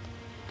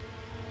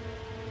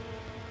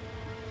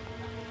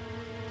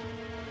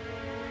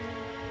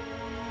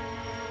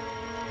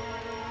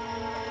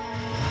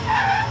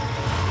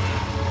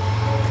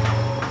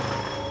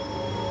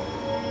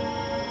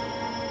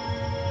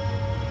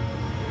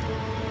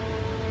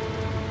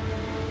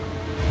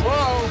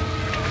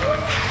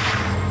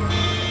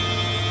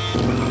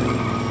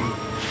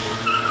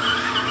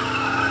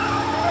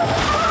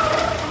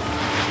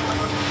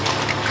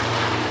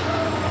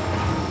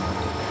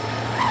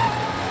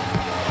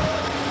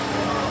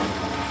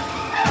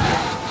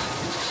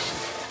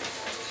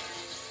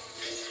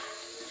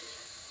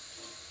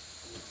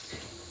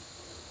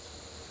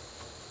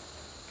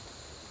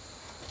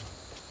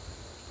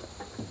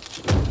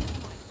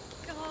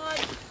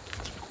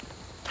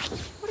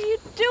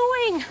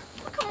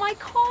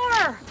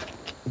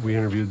 We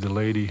interviewed the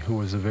lady who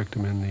was the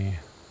victim in the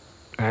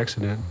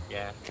accident.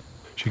 Yeah.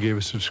 She gave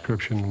us a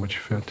description which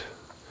fit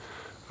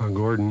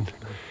Gordon.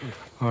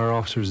 Our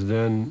officers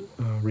then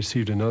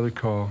received another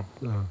call,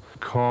 a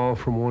call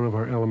from one of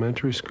our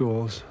elementary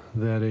schools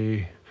that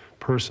a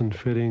person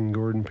fitting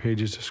Gordon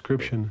Page's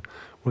description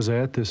was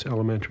at this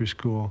elementary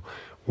school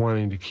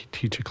wanting to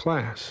teach a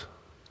class.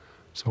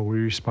 So we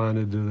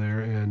responded to there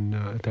and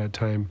at that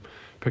time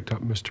picked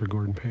up Mr.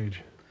 Gordon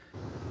Page.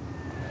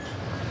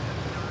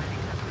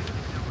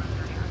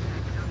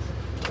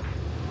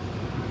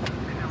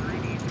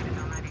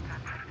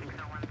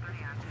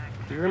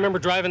 Do you remember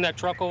driving that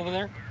truck over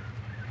there?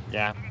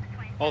 Yeah.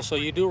 Also,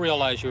 you do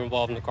realize you're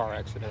involved in a car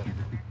accident.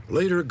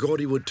 Later,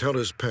 Gordy would tell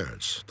his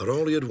parents that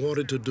all he had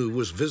wanted to do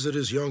was visit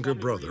his younger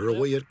brother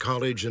away at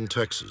college in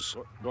Texas.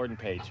 Gordon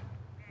Page.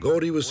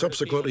 Gordy was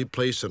subsequently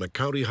placed in a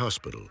county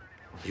hospital.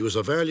 He was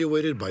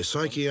evaluated by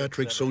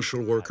psychiatric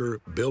social worker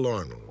Bill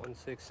Arnold.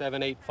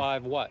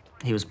 16785 what?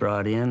 He was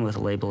brought in with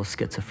a label of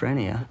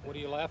schizophrenia. What are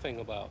you laughing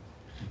about?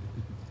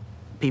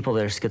 People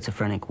that are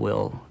schizophrenic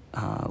will,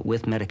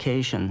 with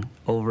medication,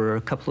 over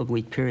a couple of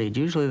week period,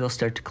 usually they'll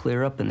start to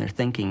clear up in their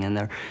thinking and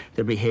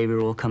their behavior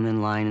will come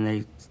in line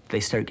and they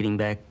start getting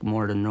back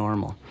more to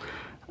normal.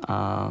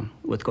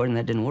 With Gordon,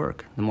 that didn't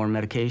work. The more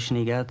medication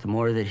he got, the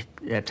more that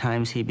at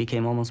times he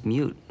became almost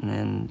mute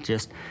and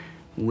just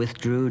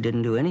withdrew,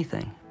 didn't do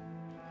anything.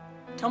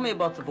 Tell me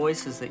about the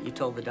voices that you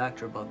told the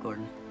doctor about,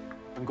 Gordon.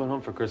 I'm going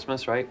home for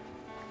Christmas, right?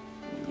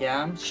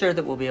 Yeah, I'm sure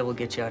that we'll be able to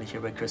get you out of here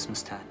by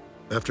Christmas time.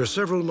 After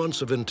several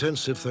months of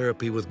intensive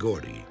therapy with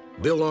Gordy,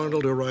 Bill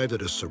Arnold arrived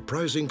at a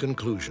surprising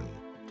conclusion.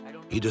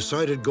 He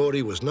decided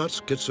Gordy was not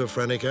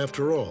schizophrenic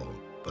after all,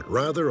 but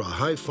rather a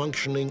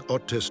high-functioning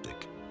autistic.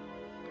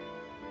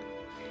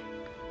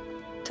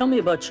 Tell me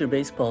about your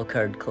baseball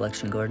card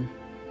collection, Gordon.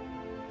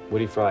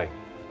 Woody Fry,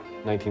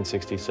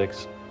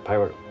 1966,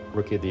 Pirate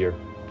Rookie of the Year.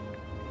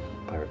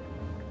 Pirate.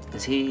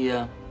 Is he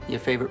your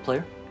favorite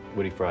player?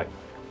 Woody Fry.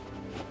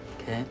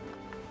 Okay.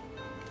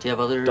 Do you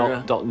have other...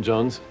 Dalton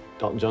Jones.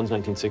 Dalton Jones,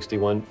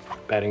 1961,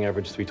 batting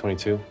average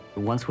 322.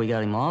 Once we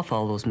got him off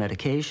all those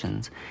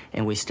medications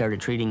and we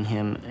started treating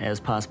him as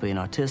possibly an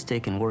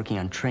autistic and working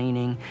on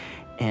training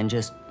and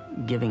just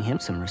giving him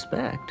some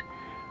respect,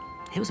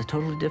 he was a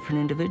totally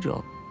different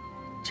individual.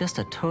 Just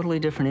a totally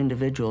different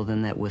individual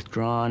than that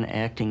withdrawn,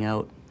 acting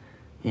out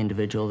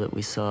individual that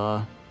we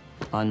saw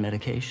on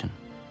medication.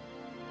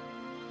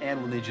 And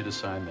we'll need you to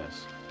sign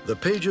this. The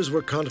Pages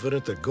were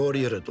confident that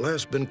Gordy had at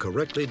last been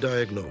correctly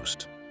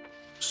diagnosed.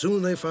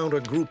 Soon they found a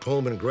group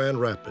home in Grand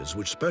Rapids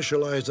which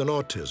specialized in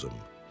autism.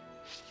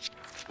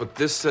 But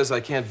this says I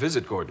can't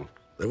visit Gordon.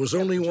 There was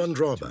only one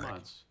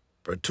drawback.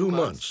 For 2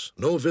 months,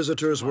 no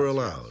visitors were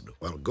allowed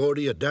while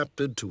Gordy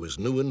adapted to his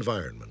new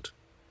environment.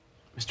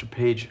 Mr.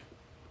 Page,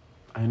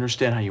 I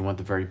understand how you want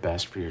the very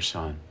best for your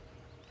son.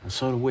 And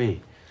so do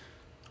we.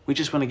 We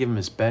just want to give him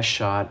his best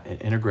shot at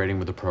integrating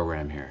with the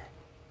program here.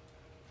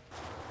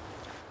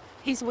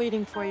 He's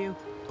waiting for you.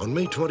 On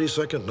May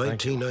 22nd,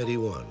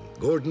 1991,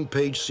 Gordon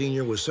Page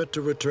Sr. was set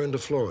to return to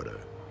Florida.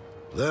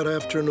 That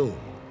afternoon,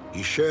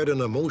 he shared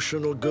an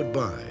emotional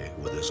goodbye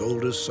with his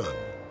oldest son.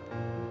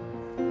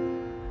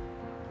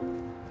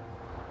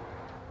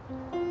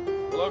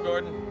 Hello,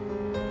 Gordon.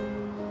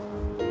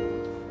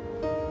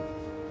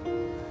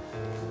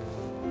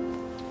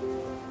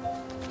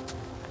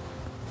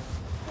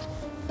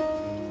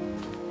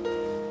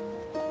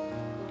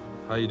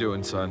 How you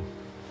doing, son?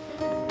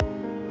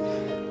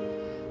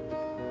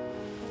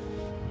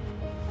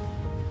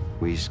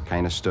 We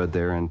kind of stood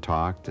there and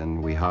talked,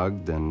 and we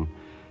hugged and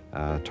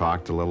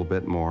talked a little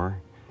bit more.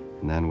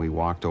 And then we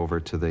walked over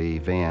to the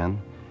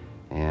van,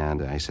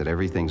 and I said,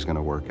 everything's going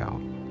to work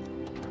out.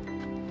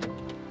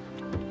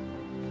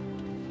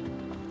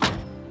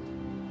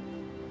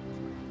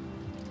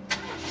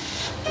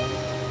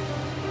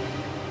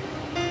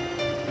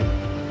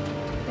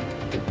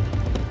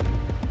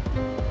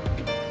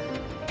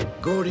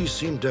 Gordy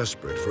seemed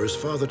desperate for his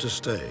father to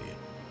stay.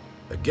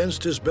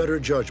 Against his better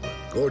judgment,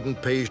 Gordon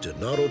Page did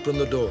not open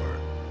the door.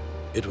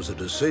 It was a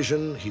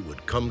decision he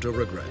would come to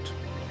regret.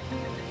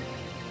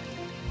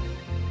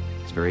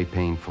 It's very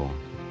painful.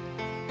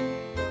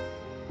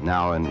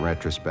 Now, in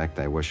retrospect,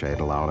 I wish I had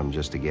allowed him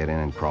just to get in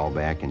and crawl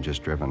back and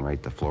just driven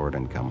right to Florida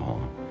and come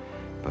home.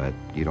 But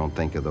you don't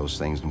think of those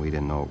things, and we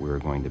didn't know what we were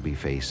going to be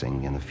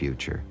facing in the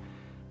future.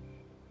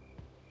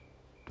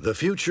 The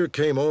future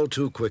came all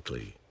too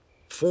quickly.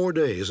 4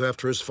 days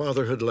after his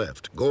father had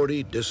left,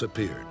 Gordy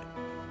disappeared.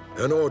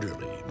 An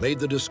orderly made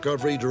the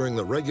discovery during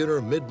the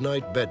regular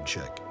midnight bed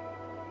check.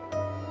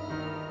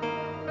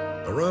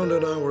 Around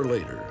an hour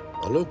later,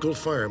 a local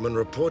fireman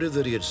reported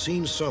that he had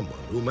seen someone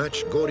who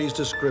matched Gordy's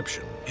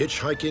description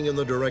hitchhiking in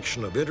the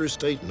direction of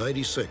Interstate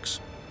 96.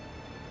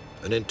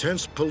 An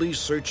intense police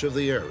search of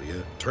the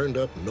area turned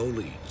up no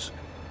leads.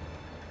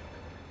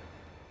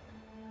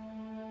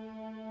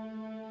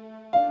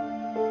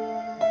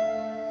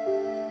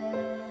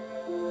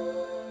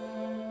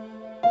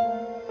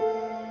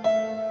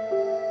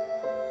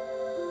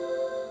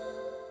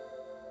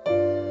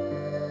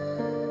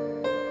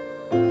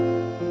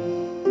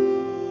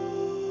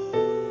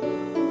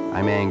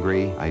 I'm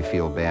angry. I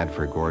feel bad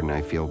for Gordon.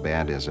 I feel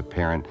bad as a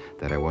parent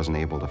that I wasn't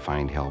able to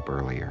find help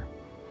earlier.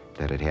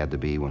 That it had to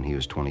be when he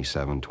was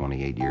 27,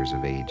 28 years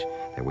of age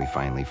that we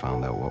finally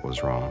found out what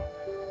was wrong.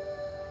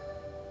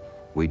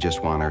 We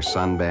just want our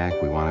son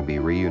back. We want to be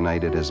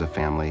reunited as a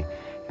family,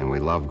 and we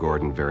love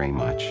Gordon very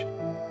much.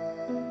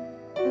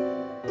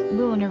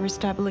 We'll never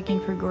stop looking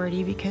for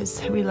Gordy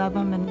because we love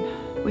him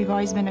and we've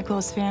always been a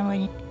close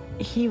family.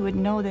 He would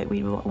know that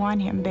we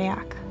want him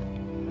back.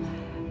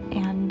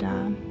 And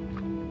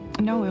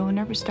no, we will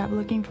never stop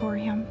looking for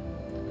him.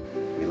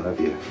 We love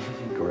you,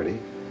 Gordy.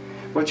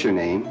 What's your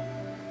name?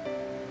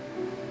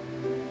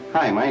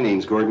 Hi, my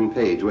name's Gordon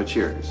Page. What's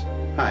yours?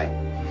 Hi,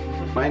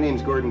 my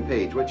name's Gordon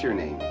Page. What's your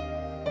name?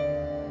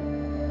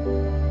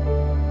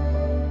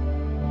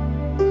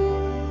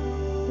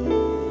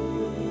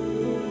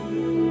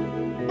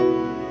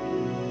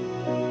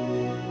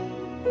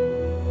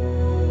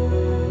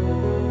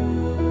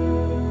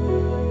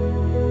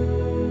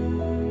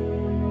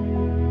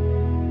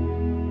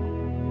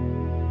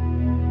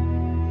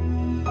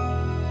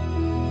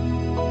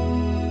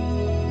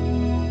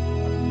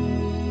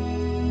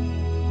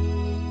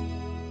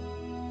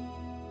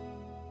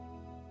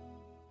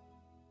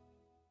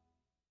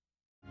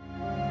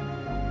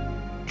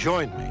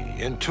 Join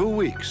me in 2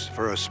 weeks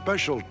for a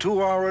special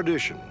 2-hour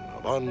edition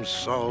of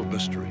Unsolved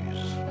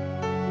Mysteries.